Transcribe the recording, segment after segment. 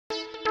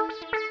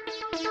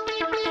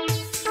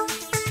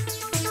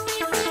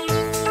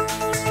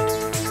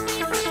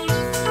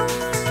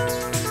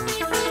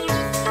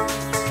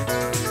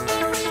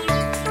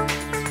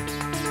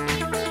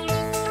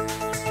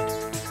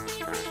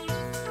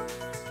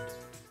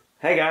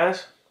Hey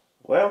guys,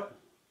 well,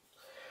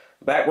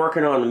 back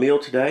working on the meal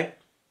today.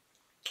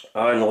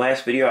 In the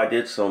last video I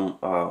did some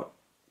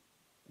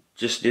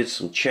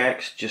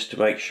checks just to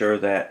make sure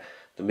that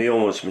the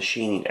meal was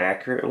machining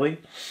accurately.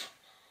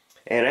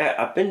 And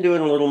I've been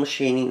doing a little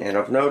machining, and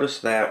I've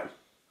noticed that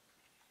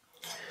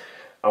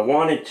I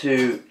wanted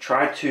to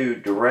try to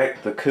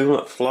direct the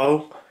coolant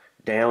flow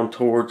down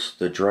towards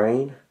the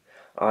drain.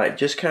 It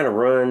just kind of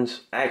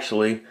runs,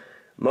 actually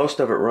most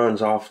of it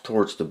runs off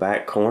towards the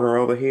back corner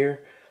over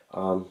here.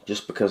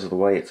 Just because of the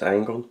way it's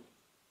angled,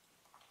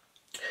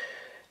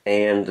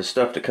 and the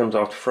stuff that comes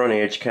off the front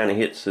edge kind of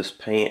hits this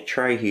pant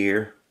tray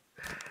here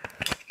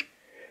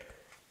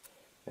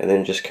and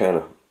then just kind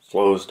of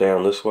flows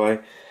down this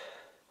way.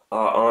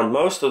 On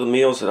most of the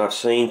meals that I've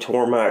seen,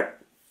 Tormac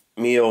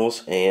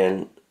meals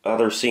and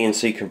other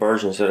CNC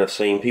conversions that I've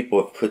seen,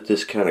 people have put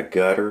this kind of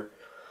gutter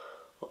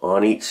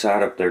on each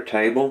side of their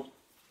table,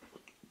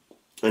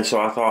 and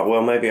so I thought,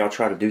 well, maybe I'll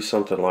try to do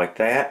something like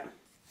that.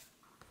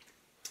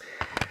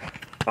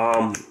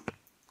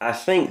 I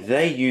think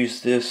they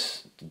use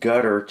this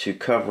gutter to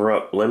cover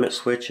up limit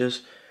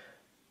switches,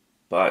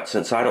 but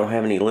since I don't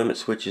have any limit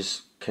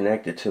switches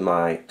connected to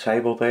my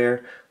table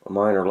there,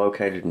 mine are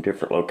located in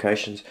different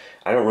locations,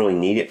 I don't really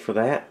need it for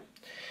that.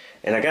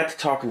 And I got to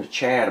talking to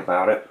Chad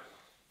about it,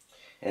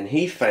 and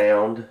he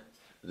found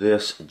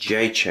this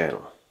J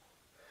channel.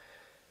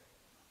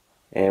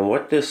 And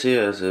what this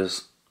is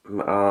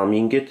you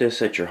can get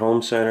this at your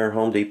home center,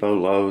 Home Depot,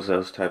 Lowe's,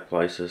 those type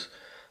places.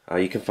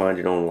 You can find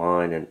it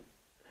online, and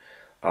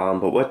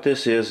but what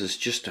this is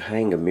just to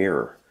hang a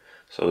mirror.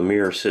 So the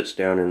mirror sits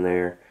down in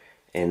there,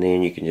 and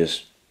then you can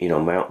just,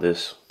 mount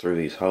this through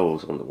these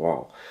holes on the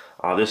wall.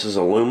 This is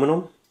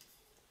aluminum.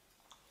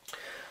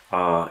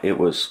 It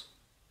was,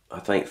 I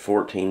think,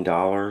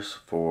 $14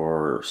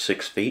 for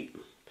 6 feet,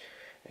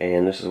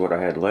 and this is what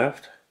I had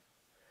left.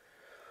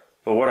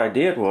 But what I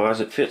did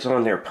was, it fits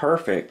on there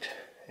perfect,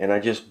 and I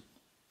just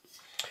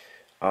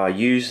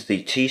used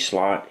the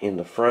T-slot in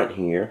the front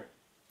here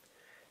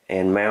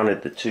and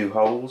mounted the two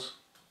holes.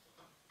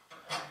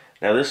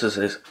 Now this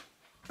is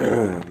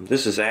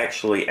this is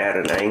actually at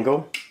an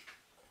angle,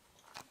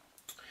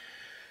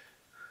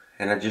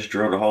 and I just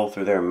drilled a hole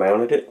through there and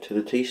mounted it to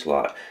the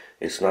T-slot.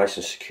 It's nice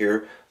and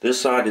secure. This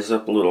side is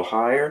up a little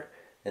higher,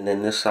 and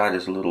then this side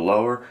is a little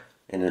lower,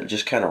 and it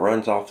just kind of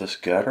runs off this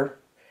gutter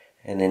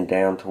and then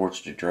down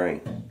towards the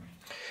drain.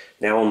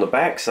 Now on the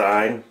back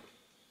side,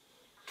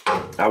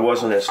 I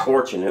wasn't as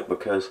fortunate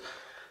because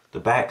the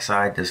back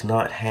side does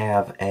not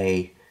have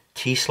a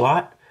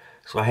T-slot,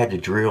 so I had to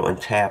drill and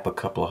tap a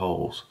couple of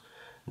holes.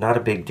 Not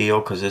a big deal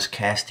because this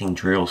casting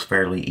drills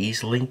fairly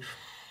easily,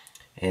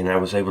 and I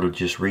was able to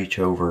just reach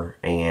over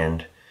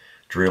and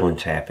drill and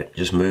tap it.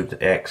 Just move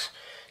the X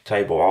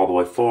table all the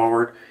way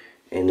forward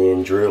and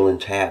then drill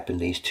and tap in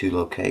these two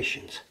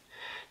locations.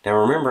 Now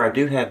remember, I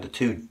do have the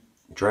two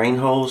drain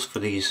holes for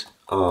these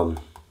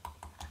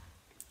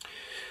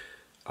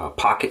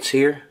pockets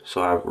here,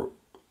 so I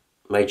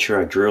made sure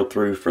I drilled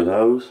through for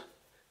those.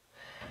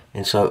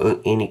 And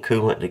so any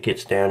coolant that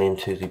gets down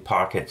into the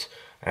pockets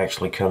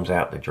actually comes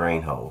out the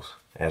drain holes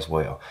as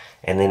well.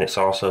 And then it's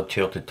also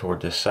tilted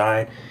toward this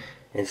side,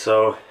 and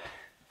so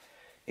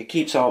it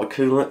keeps all the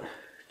coolant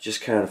just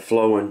kind of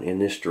flowing in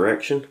this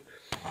direction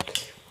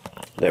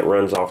that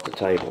runs off the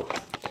table.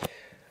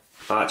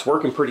 It's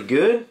working pretty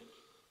good.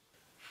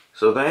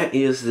 So that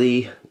is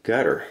the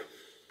gutter.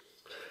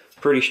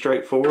 Pretty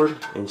straightforward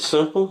and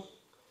simple,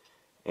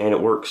 and it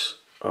works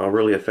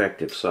really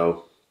effective.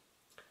 So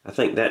I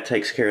think that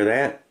takes care of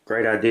that.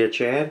 Great idea,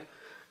 Chad.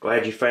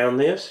 Glad you found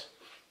this.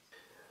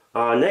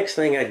 Next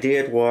thing I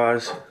did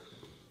was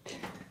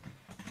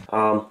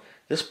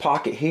this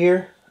pocket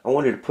here. I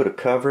wanted to put a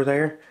cover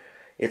there.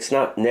 It's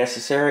not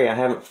necessary. I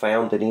haven't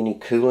found that any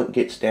coolant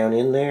gets down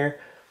in there,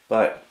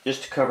 but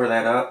just to cover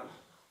that up,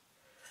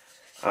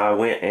 I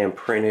went and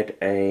printed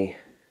a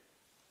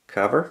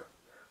cover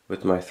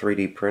with my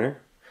 3D printer.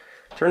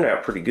 Turned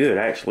out pretty good,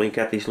 actually.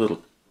 Got these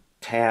little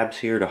tabs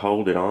here to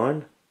hold it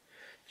on.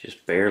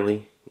 Just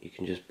barely, you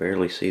can just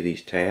barely see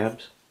these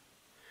tabs.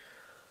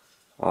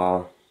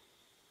 So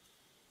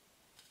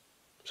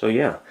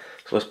yeah,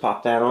 so let's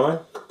pop that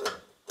on.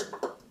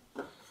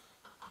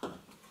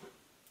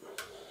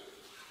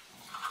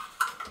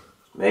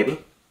 Maybe.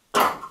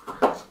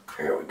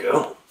 Here we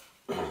go.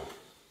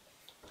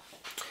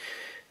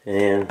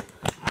 And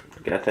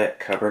got that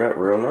covered up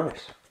real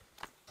nice.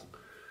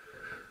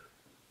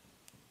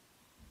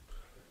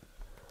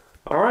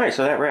 Alright,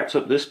 so that wraps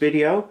up this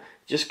video.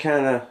 Just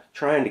kind of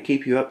trying to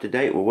keep you up to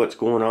date with what's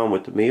going on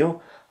with the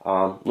meal.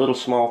 Little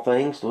small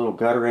things, little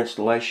gutter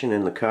installation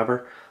in the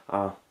cover.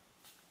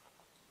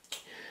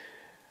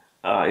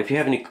 If you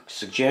have any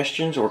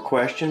suggestions or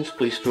questions,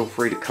 please feel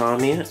free to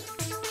comment.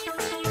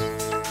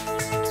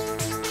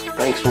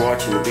 Thanks for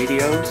watching the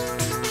video.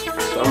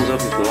 Thumbs up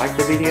if you like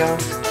the video.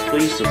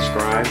 Please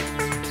subscribe.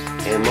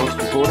 And most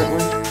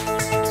importantly,